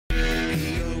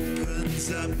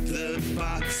opens up the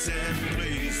box and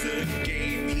plays the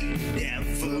game. He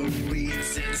never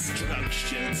reads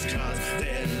instructions cause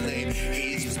they're lame.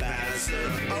 He's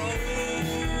Bowser. Oh,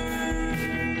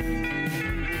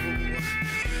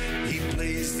 he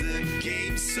plays the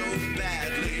game so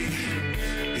badly.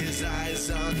 His eyes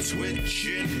are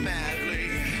twitching madly.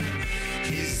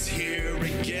 He's here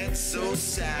again so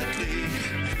sadly.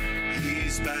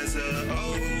 He's Bowser.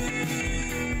 Oh.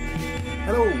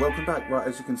 Hello, welcome back. Right,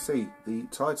 as you can see, the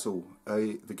title,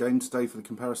 the game today for the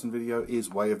comparison video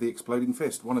is Way of the Exploding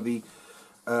Fist, one of the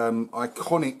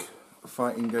iconic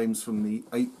fighting games from the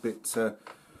 8-bit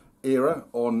era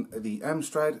on the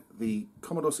Amstrad, the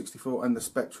Commodore 64 and the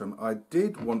Spectrum. I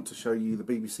did want to show you the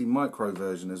BBC Micro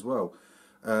version as well,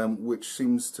 which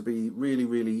seems to be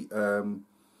really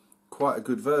quite a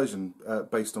good version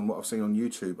based on what I've seen on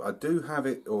YouTube. I do have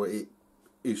it, or it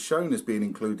is shown as being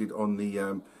included on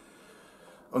the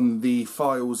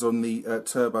files on the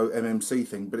Turbo MMC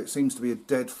thing, but it seems to be a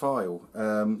dead file,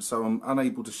 so I'm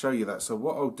unable to show you that. So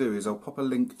what I'll do is I'll pop a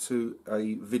link to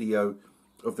a video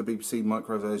of the BBC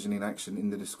Micro version in action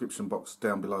in the description box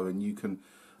down below, and you can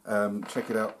check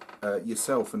it out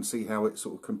yourself and see how it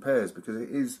sort of compares,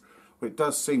 because it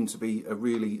does seem to be a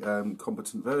really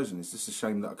competent version. It's just a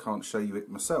shame that I can't show you it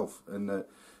myself and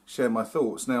share my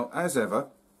thoughts. Now, as ever,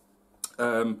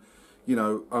 you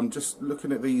know, I'm just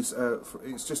looking at these,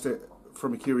 it's just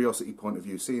from a curiosity point of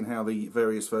view, seeing how the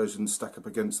various versions stack up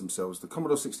against themselves. The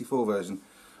Commodore 64 version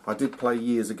I did play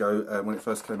years ago when it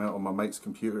first came out on my mate's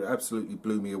computer. It absolutely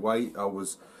blew me away. I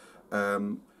was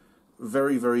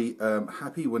very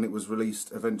happy when it was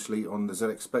released eventually on the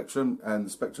ZX Spectrum, and the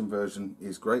Spectrum version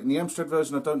is great. And the Amstrad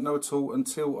version I don't know at all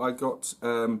until I got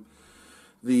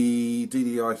the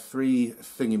DDI3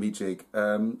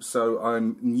 thingamajig, so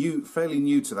I'm fairly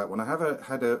new to that one. I have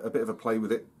had a bit of a play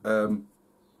with it,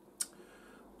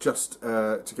 just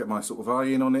to get my sort of eye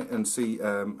in on it and see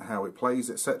how it plays,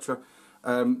 etc.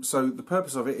 So the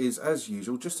purpose of it is, as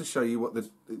usual, just to show you what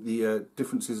the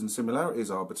differences and similarities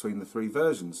are between the three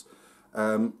versions.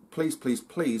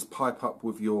 Please pipe up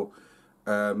with your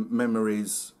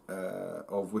memories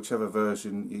of whichever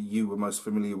version you were most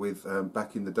familiar with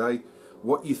back in the day.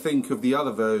 What you think of the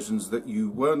other versions that you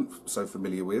weren't so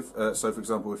familiar with. So for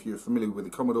example, if you're familiar with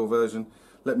the Commodore version,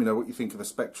 let me know what you think of the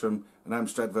Spectrum and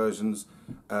Amstrad versions,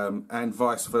 and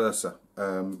vice versa,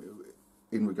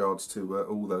 in regards to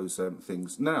all those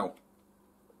things. Now,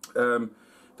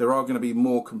 there are going to be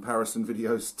more comparison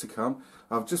videos to come.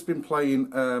 I've just been playing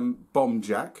Bomb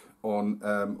Jack on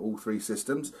all three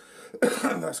systems.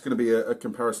 That's going to be a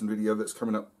comparison video that's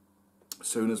coming up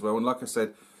soon as well. And like I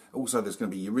said, also there's going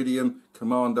to be Iridium,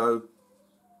 Commando,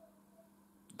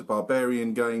 the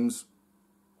Barbarian games,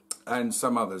 and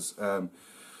some others.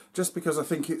 Just because I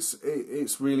think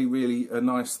it's really a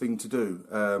nice thing to do.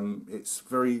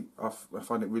 I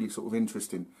find it really sort of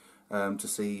interesting to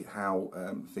see how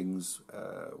things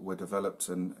were developed,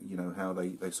 and you know how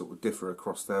they sort of differ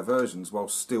across their versions while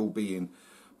still being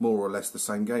more or less the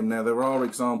same game. Now, there are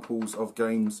examples of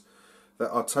games that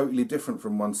are totally different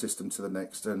from one system to the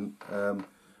next, and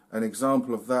an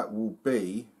example of that will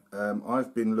be,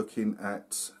 I've been looking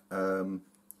at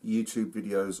YouTube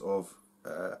videos of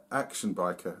Action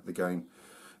Biker, the game.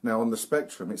 Now, on the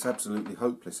Spectrum, it's absolutely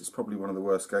hopeless. It's probably one of the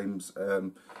worst games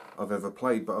I've ever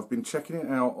played, but I've been checking it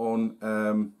out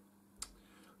on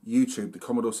YouTube, the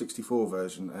Commodore 64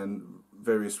 version, and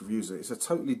various reviews of it. It's a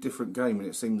totally different game, and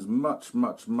it seems much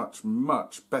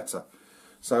better.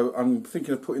 So I'm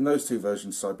thinking of putting those two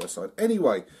versions side by side.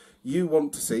 Anyway, you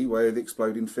want to see Way of the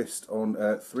Exploding Fist on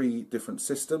 3 different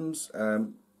systems.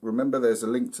 Remember, there's a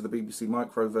link to the BBC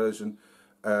Micro version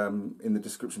in the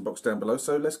description box down below,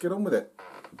 so let's get on with it.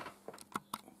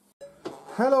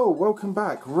 Hello, welcome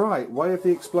back. Right, Way of the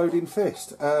Exploding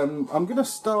Fist. I'm going to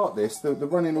start this, the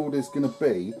running order is going to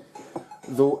be,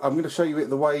 I'm going to show you it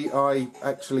the way I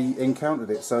actually encountered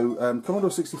it. So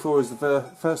Commodore 64 is the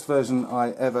first version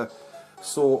I ever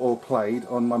saw or played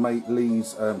on my mate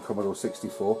Lee's Commodore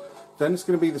 64. Then it's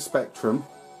going to be the Spectrum,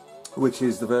 which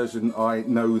is the version I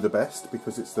know the best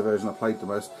because it's the version I played the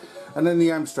most, and then the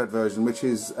Amstrad version, which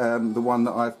is the one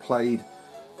that I've played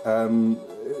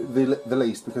the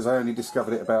least, because I only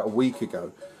discovered it about a week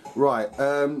ago. Right,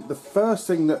 the first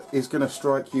thing that is going to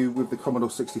strike you with the Commodore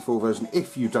 64 version,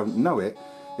 if you don't know it,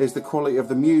 is the quality of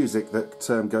the music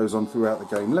that goes on throughout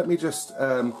the game. Let me just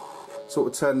sort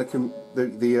of turn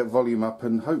the volume up,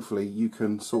 and hopefully you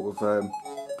can sort of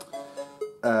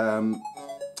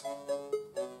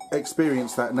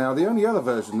experience that. Now, the only other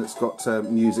version that's got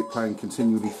music playing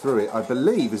continually through it, I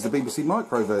believe, is the BBC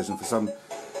Micro version for some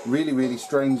really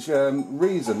strange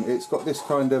reason. It's got this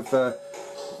kind of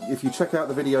if you check out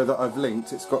the video that I've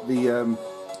linked, it's got the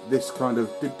this kind of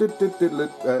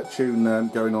tune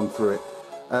going on through it.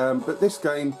 But this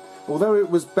game, although it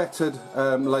was bettered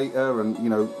later, and you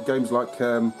know, games like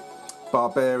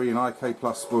Barbarian, IK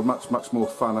Plus were much more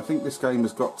fun, I think this game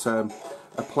has got a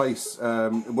place,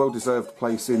 a well-deserved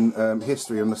place in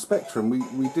history. On the Spectrum,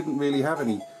 we didn't really have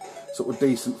any sort of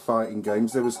decent fighting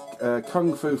games. There was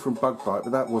Kung Fu from Bug Bite,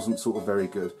 but that wasn't sort of very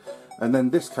good. And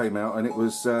then this came out, and it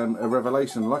was a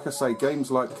revelation. Like I say, games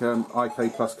like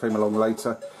IK Plus came along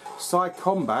later. Psy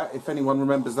Combat, if anyone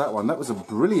remembers that one, that was a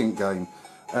brilliant game,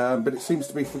 but it seems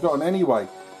to be forgotten. Anyway,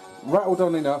 rattled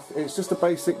on enough. It's just a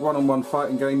basic one-on-one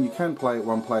fighting game. You can play it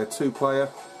one player, two player.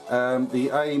 The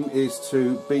aim is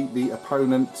to beat the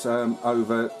opponent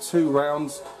over 2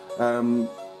 rounds.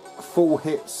 4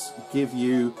 hits give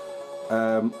you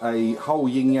a whole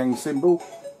yin-yang symbol,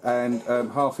 and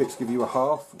half hits give you a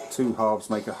half. 2 halves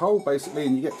make a whole, basically,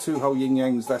 and you get 2 whole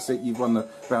yin-yangs. That's it, you've won the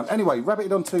round. Anyway,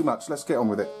 rabbited on too much, let's get on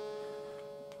with it.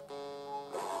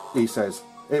 He says,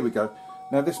 here we go.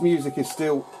 Now this music is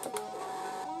still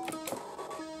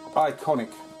iconic.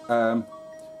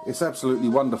 It's absolutely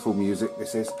wonderful music,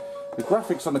 this is. The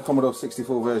graphics on the Commodore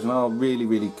 64 version are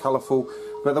really colourful,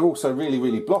 but they're also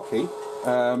really blocky.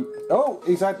 Oh,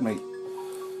 he's had me.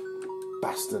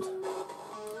 Bastard.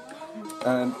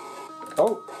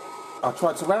 Oh, I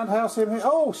tried to roundhouse him here.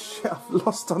 Oh shit, I've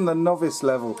lost on the novice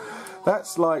level.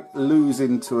 That's like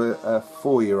losing to a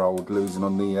 4-year-old losing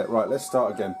on the... right, let's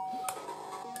start again.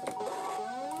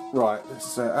 Right,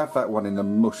 let's have that one in the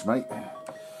mush, mate.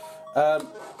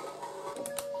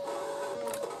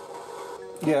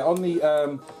 Yeah, on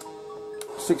the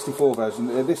 64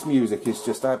 version, this music is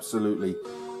just absolutely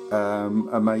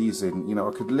amazing. You know,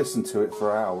 I could listen to it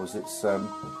for hours. It's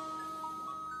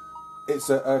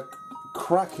a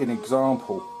cracking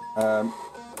example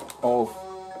of...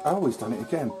 oh, he's done it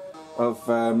again. Of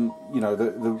you know,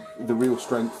 the real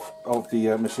strength of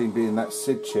the machine being that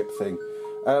SID chip thing.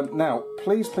 Now,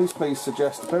 please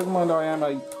suggest, bear in mind I am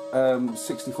a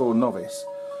 64 novice,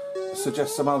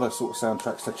 suggest some other sort of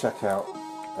soundtracks to check out.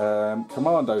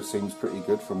 Commando seems pretty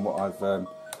good from what I've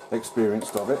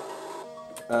experienced of it.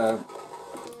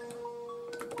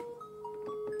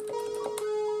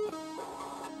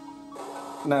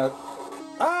 Now,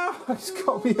 he's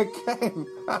got me again.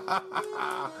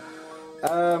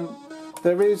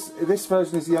 This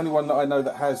version is the only one that I know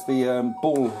that has the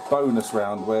ball bonus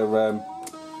round, where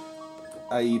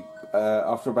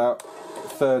after about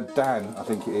 3rd Dan, I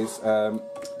think it is,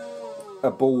 a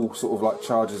ball sort of like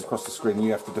charges across the screen.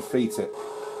 You have to defeat it.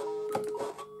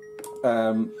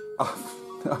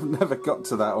 I've never got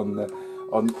to that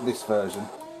on this version,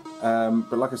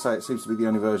 but like I say, it seems to be the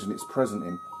only version it's present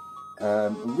in.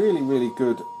 Really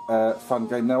good fun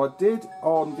game. Now, I did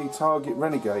on the Target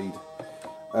Renegade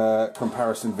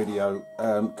comparison video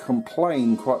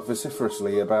complain quite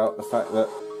vociferously about the fact that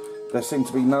there seemed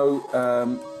to be no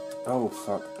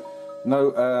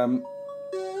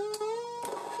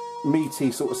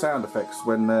meaty sort of sound effects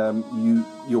when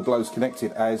your blows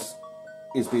connected, as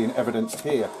is being evidenced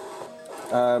here.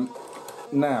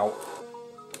 Now,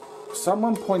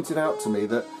 someone pointed out to me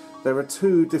that there are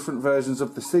 2 different versions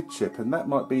of the SID chip, and that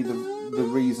might be the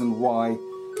reason why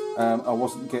I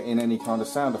wasn't getting any kind of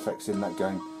sound effects in that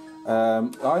game.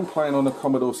 I'm playing on a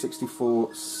Commodore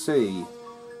 64C,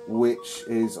 which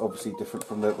is obviously different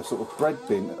from the sort of bread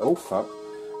bin,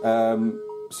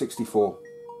 64.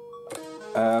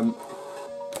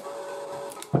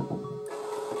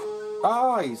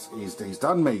 He's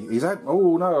done me. He's had...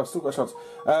 oh no, I've still got a chance.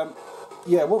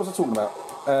 Yeah, what was I talking about?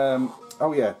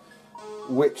 Oh yeah,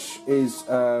 which is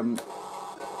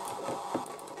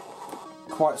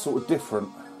quite sort of different,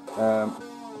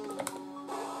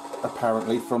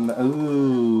 apparently, from the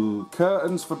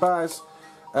curtains for Baz,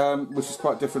 which is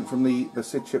quite different from the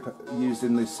SID chip used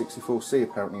in the 64C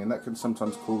apparently, and that can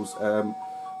sometimes cause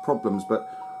problems. But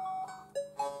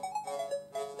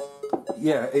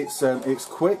yeah, it's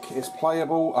quick, it's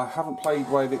playable. I haven't played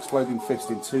Way of Exploding Fist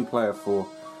in 2-player for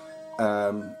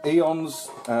eons,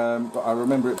 but I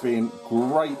remember it being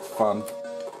great fun.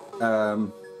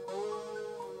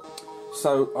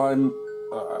 So I'm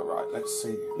right. Let's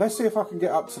see if I can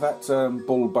get up to that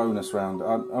ball bonus round.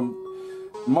 I'm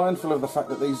mindful of the fact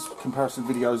that these comparison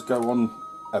videos go on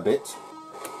a bit,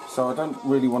 so I don't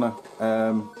really want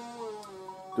to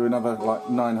do another like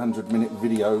 900-minute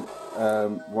video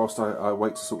whilst I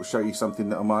wait to sort of show you something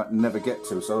that I might never get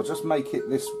to. So I'll just make it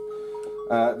this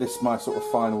my sort of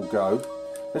final go.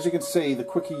 As you can see, the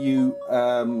quicker you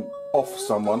off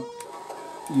someone,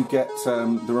 you get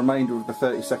the remainder of the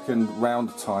 30-second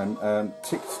round time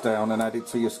ticked down and added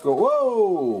to your score.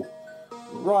 Whoa!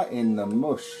 right in the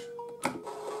mush.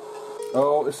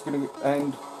 Oh, it's going to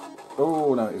end.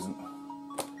 Oh, no, it isn't.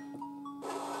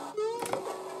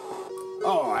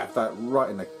 Oh, I have that right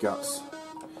in the guts.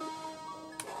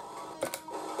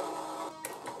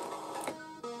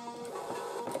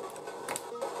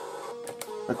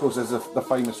 Of course, there's the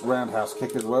famous roundhouse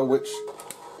kick as well, which,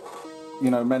 you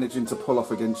know, managing to pull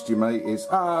off against your mate is...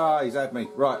 Ah, he's had me.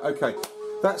 Right, okay.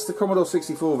 That's the Commodore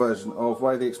 64 version of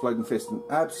Way of the Exploding Fist. An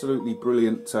absolutely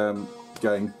brilliant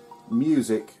game.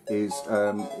 Music is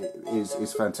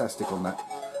fantastic on that.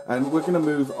 And we're going to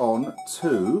move on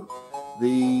to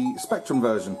the Spectrum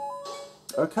version.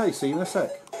 Okay, see you in a sec.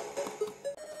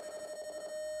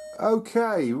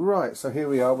 Okay, right, so here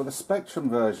we are with the Spectrum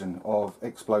version of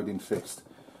Exploding Fist.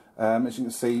 As you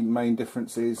can see, main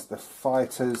difference is the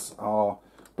fighters are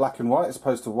black and white as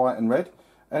opposed to white and red,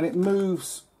 and it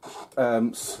moves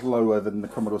slower than the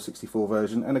Commodore 64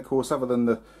 version. And of course, other than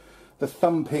the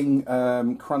thumping,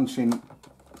 crunching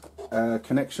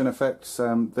connection effects,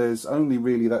 there's only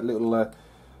really that little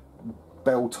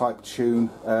bell type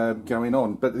tune going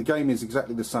on, but the game is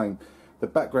exactly the same. The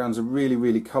backgrounds are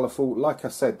really colourful. Like I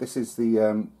said, this is the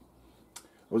I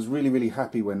was really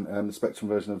happy when the Spectrum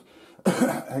version of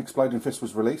Exploding Fist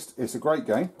was released. It's a great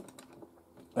game.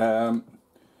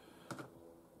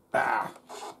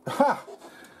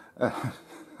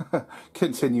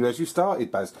 Continue as you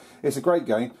started, Baz. It's a great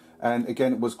game, and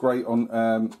again, it was great on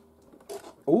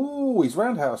oh, he's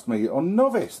roundhoused me on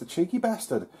Novice, the cheeky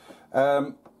bastard.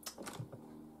 Yeah,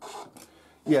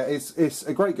 it's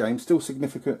a great game, still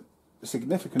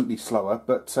significantly slower,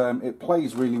 but it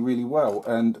plays really well,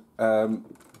 and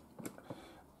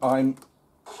I'm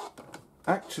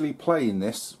actually playing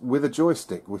this with a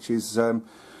joystick, which is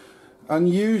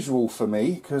unusual for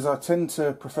me because I tend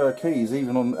to prefer keys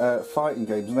even on fighting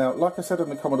games. Now, like I said on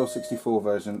the Commodore 64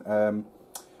 version,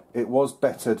 it was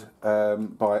bettered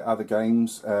by other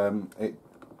games.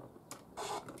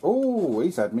 Oh,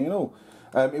 he's had me and all.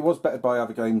 It was bettered by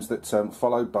other games that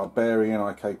followed, Barbarian,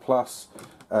 IK+,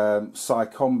 Psy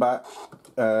Combat,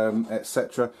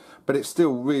 etc. But it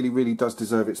still really does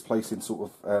deserve its place in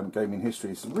sort of gaming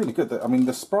history. It's really good. I mean,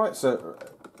 the sprites are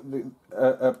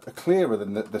clearer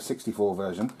than the 64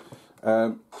 version,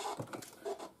 and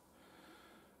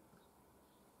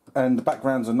the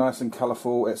backgrounds are nice and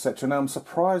colourful, etc. Now, I'm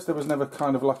surprised there was never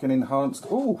kind of like an enhanced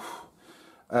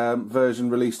version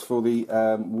released for the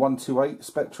 128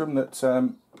 Spectrum that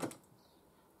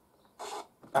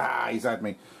he's had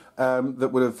me. That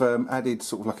would have added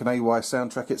sort of like an AY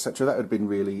soundtrack, etc. That would have been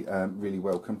really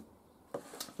welcome.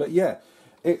 But yeah,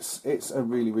 it's a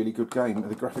really good game.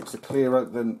 The graphics are clearer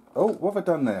than... Oh, what have I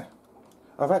done there?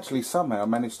 I've actually somehow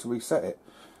managed to reset it.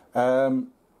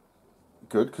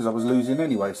 Good, because I was losing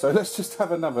anyway. So let's just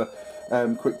have another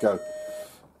quick go.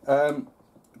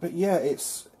 But yeah,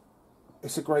 it's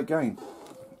a great game.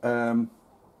 Now,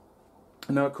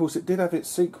 of course, it did have its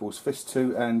sequels, Fist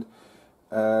 2 and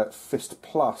Fist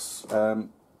Plus.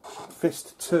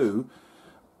 Fist 2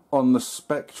 on the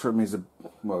Spectrum is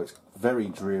it's very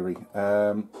dreary.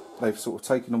 They've sort of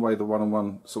taken away the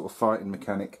one-on-one sort of fighting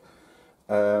mechanic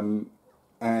and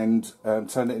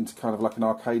turned it into kind of like an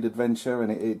arcade adventure,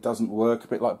 and it doesn't work. A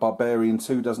bit like Barbarian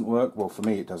 2 doesn't work. Well, for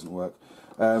me, it doesn't work.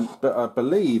 But I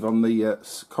believe on the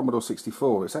Commodore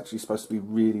 64, it's actually supposed to be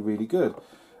really good.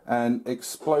 And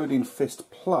Exploding Fist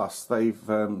Plus, they've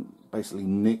basically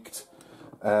nicked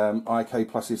IK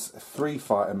Plus's 3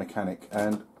 fighter mechanic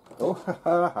and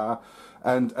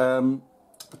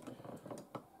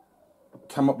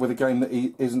come up with a game that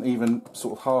isn't even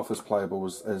sort of half as playable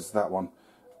as that one.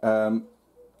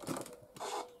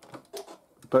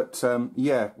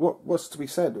 Yeah, what's to be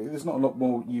said? There's not a lot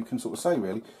more you can sort of say,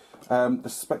 really. The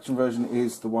Spectrum version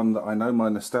is the one that I know my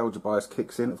nostalgia bias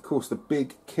kicks in. Of course, the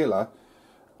big killer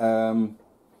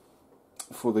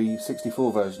for the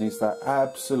 64 version is that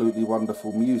absolutely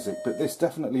wonderful music, but this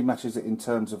definitely matches it in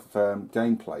terms of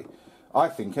gameplay, I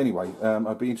think, anyway.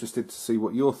 I'd be interested to see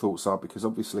what your thoughts are, because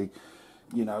obviously,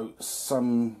 you know,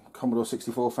 some Commodore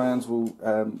 64 fans will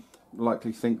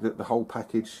likely think that the whole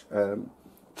package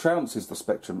trounces the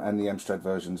Spectrum and the Amstrad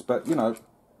versions, but, you know,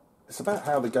 it's about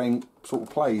how the game sort of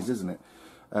plays, isn't it?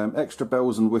 Extra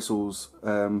bells and whistles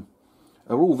are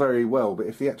all very well, but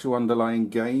if the actual underlying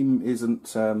game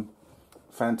isn't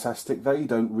fantastic, they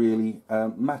don't really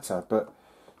matter. But,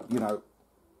 you know,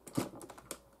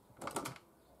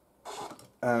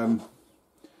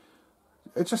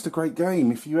 it's just a great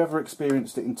game. If you ever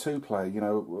experienced it in 2-player, you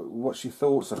know, what's your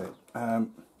thoughts of it?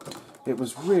 It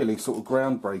was really sort of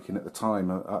groundbreaking at the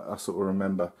time, I sort of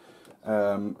remember.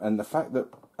 And the fact that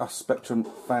us Spectrum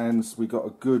fans, we got a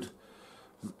good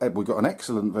we've got an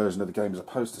excellent version of the game as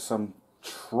opposed to some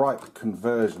tripe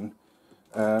conversion.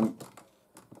 Come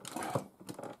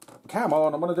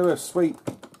on, I'm going to do a sweep.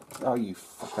 Oh, you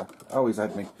fucker. Oh, he's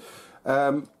had me.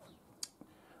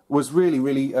 Was really,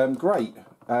 really great.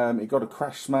 It got a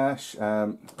crash smash,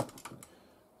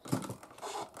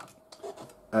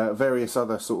 various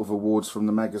other sort of awards from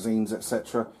the magazines,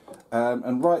 etc.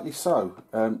 And rightly so.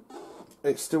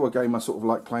 It's still a game I sort of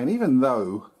like playing, even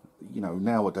though, you know,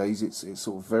 nowadays it's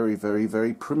sort of very, very,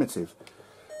 very primitive.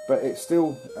 But it's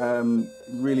still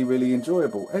really, really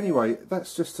enjoyable. Anyway,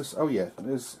 that's just a, oh yeah,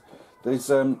 there's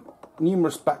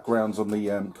numerous backgrounds on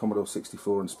the Commodore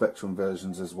 64 and Spectrum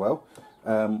versions as well,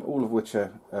 all of which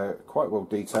are quite well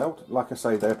detailed. Like I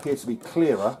say, they appear to be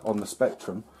clearer on the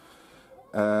Spectrum.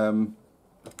 And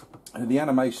the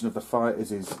animation of the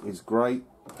fighters is great.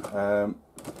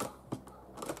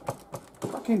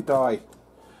 Fucking die.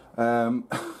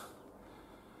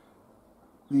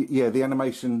 The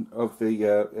animation of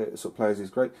the sort of players is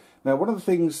great. Now, one of the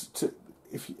things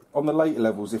on the later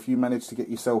levels, if you manage to get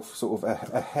yourself sort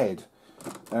of ahead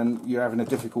and you're having a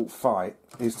difficult fight,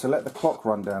 is to let the clock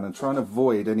run down and try and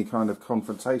avoid any kind of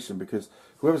confrontation, because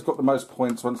whoever's got the most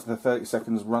points once the 30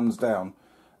 seconds runs down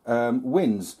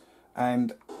wins.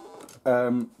 And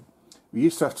we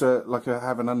used to have to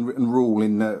have an unwritten rule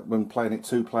in when playing it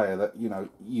two-player that, you know,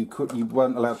 you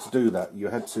weren't allowed to do that. You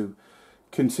had to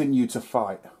continue to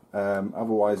fight,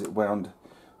 otherwise it wound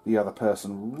the other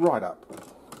person right up.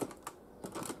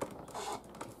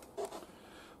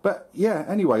 But yeah,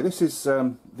 anyway, this is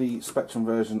the Spectrum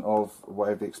version of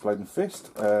Way of the Exploding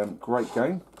Fist. Great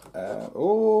game.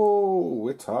 Oh,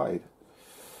 we're tied.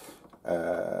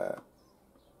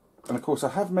 And of course, I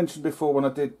have mentioned before when I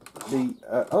did the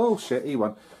oh shit,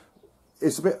 E1.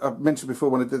 It's a bit. I've mentioned before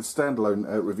when I did the standalone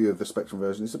review of the Spectrum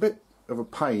version. It's a bit of a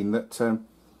pain that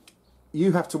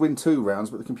you have to win 2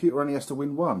 rounds, but the computer only has to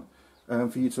win 1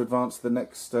 for you to advance to the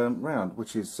next round,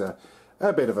 which is a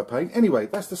bit of a pain. Anyway,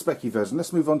 that's the Specky version.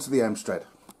 Let's move on to the Amstrad.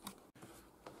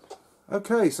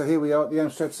 Okay, so here we are at the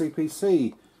Amstrad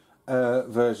CPC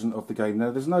version of the game.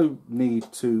 Now, there's no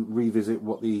need to revisit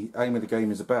what the aim of the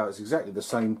game is about. It's exactly the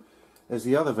same as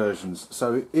the other versions.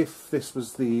 So if this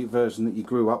was the version that you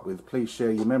grew up with, please share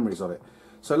your memories of it.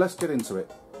 So let's get into it.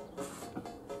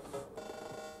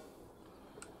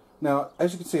 Now,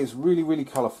 as you can see, it's really, really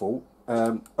colourful.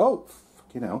 Oh,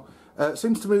 fucking hell. It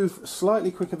seems to move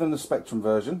slightly quicker than the Spectrum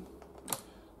version.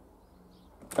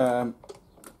 And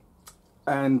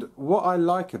what I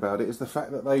like about it is the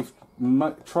fact that they've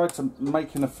tried to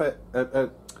make an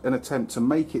attempt to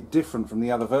make it different from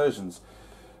the other versions.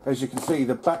 As you can see,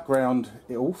 the background,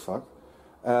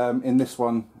 in this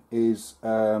one is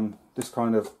this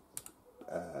kind of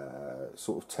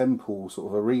sort of temple,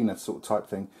 sort of arena sort of type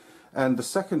thing. And the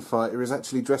second fighter is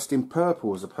actually dressed in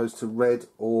purple as opposed to red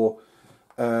or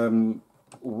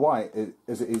white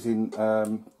as it is in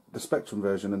the Spectrum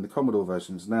version and the Commodore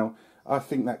versions. Now, I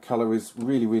think that colour is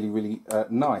really, really, really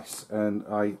nice, and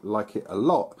I like it a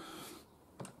lot.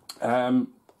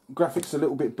 Graphics a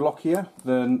little bit blockier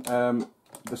than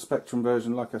the Spectrum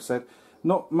version, like I said.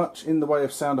 Not much in the way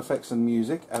of sound effects and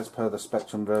music as per the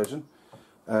Spectrum version,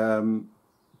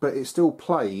 but it still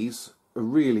plays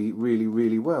really, really,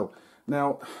 really well.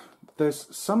 Now, there's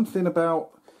something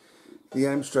about the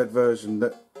Amstrad version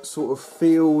that sort of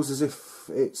feels as if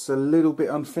it's a little bit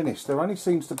unfinished. There only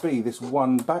seems to be this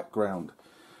one background.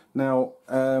 Now,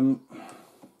 the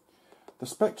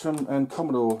Spectrum and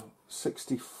Commodore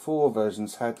 64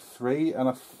 versions had 3, and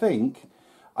I think,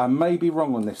 I may be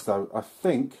wrong on this though, I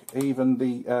think even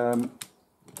the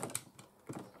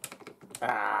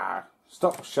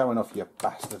stop showing off, you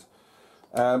bastard.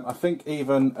 I think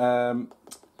even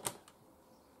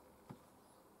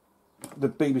the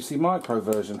BBC Micro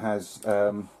version has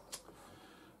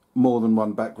more than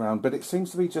one background, but it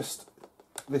seems to be just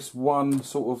this one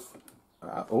sort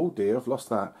of oh dear, I've lost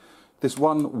that. This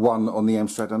one on the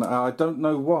Amstrad, and I don't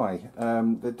know why.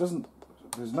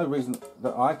 There's no reason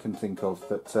that I can think of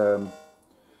that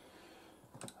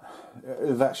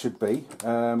that should be.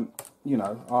 You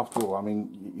know, after all, I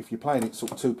mean, if you're playing it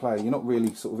sort of two-player, you're not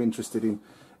really sort of interested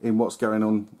in what's going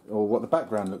on or what the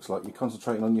background looks like. You're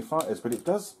concentrating on your fighters, but it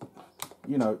does,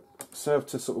 you know, serve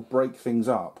to sort of break things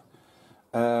up.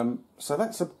 So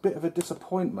that's a bit of a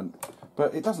disappointment,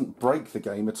 but it doesn't break the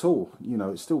game at all. You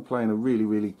know, it's still playing a really,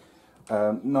 really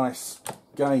nice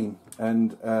game,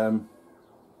 and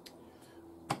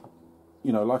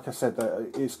you know, like I said,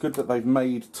 it's good that they've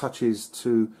made touches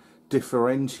to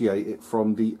differentiate it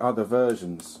from the other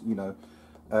versions, you know,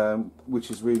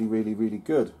 which is really, really, really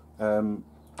good, and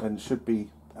should be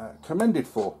commended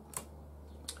for.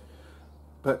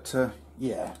 But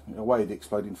yeah, away the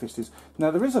exploding fist is. Now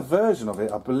there is a version of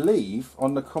it, I believe,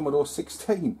 on the Commodore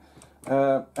 16,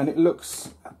 and it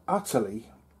looks utterly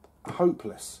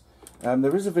hopeless.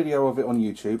 There is a video of it on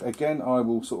YouTube. Again, I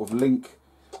will sort of link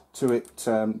to it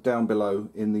down below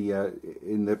in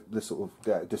the sort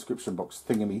of description box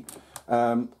thingy.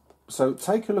 So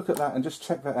take a look at that and just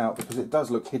check that out, because it does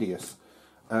look hideous.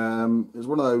 It's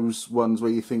one of those ones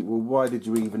where you think, well, why did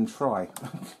you even try?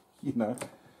 You know,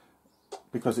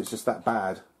 because it's just that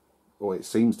bad, or it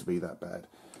seems to be that bad.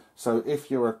 So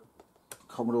if you're a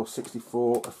Commodore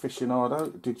 64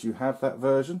 aficionado, did you have that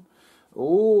version?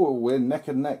 Oh, we're neck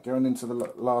and neck going into the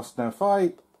last now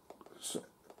fight.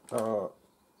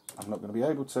 I'm not going to be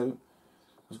able to.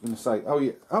 I was going to say, oh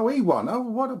yeah, oh he won. Oh,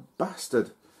 what a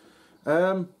bastard.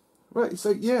 Right, so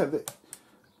yeah.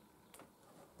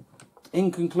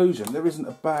 In conclusion, there isn't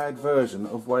a bad version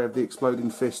of Way of the Exploding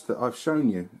Fist that I've shown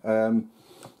you.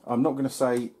 I'm not going to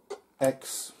say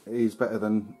X is better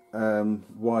than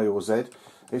Y or Z.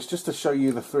 It's just to show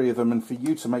you the three of them and for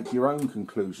you to make your own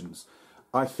conclusions.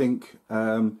 I think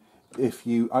if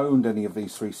you owned any of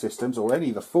these three systems, or any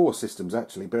of the four systems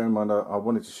actually, bear in mind I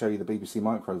wanted to show you the BBC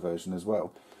Micro version as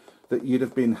well, that you'd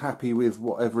have been happy with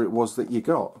whatever it was that you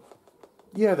got.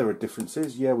 Yeah, there are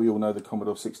differences. Yeah, we all know the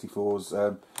Commodore 64's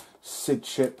SID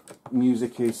chip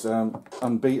music is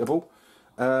unbeatable.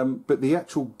 But the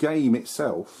actual game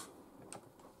itself,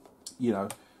 you know,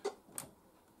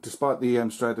 despite the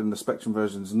Amstrad and the Spectrum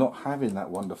versions not having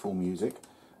that wonderful music,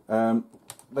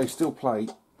 they still play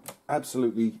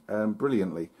absolutely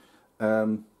brilliantly.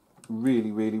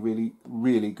 Really, really, really,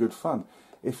 really good fun.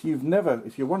 If you're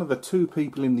one of the 2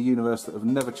 people in the universe that have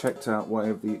never checked out Way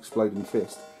of the Exploding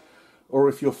Fist, or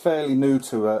if you're fairly new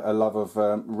to a love of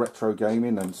retro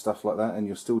gaming and stuff like that, and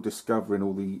you're still discovering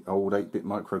all the old 8-bit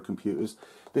microcomputers,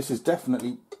 this is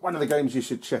definitely one of the games you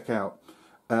should check out,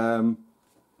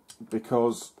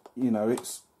 because, you know,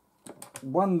 it's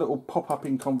one that will pop up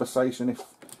in conversation if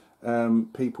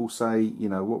people say, you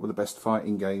know, what were the best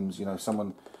fighting games. You know,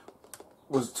 someone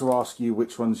was to ask you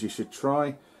which ones you should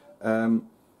try.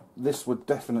 This would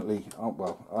definitely,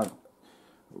 well, I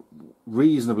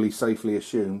reasonably safely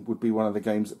assume would be one of the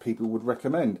games that people would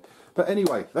recommend. But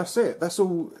anyway, that's it. That's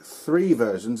all 3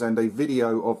 versions, and a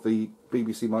video of the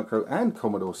BBC Micro and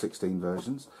Commodore 16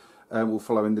 versions will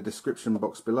follow in the description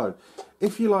box below.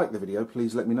 If you like the video,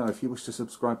 please let me know. If you wish to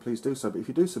subscribe, please do so. But if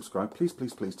you do subscribe, please,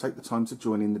 please, please take the time to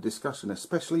join in the discussion,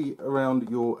 especially around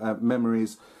your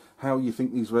memories, how you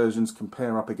think these versions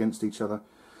compare up against each other.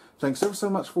 Thanks ever so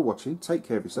much for watching. Take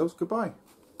care of yourselves. Goodbye.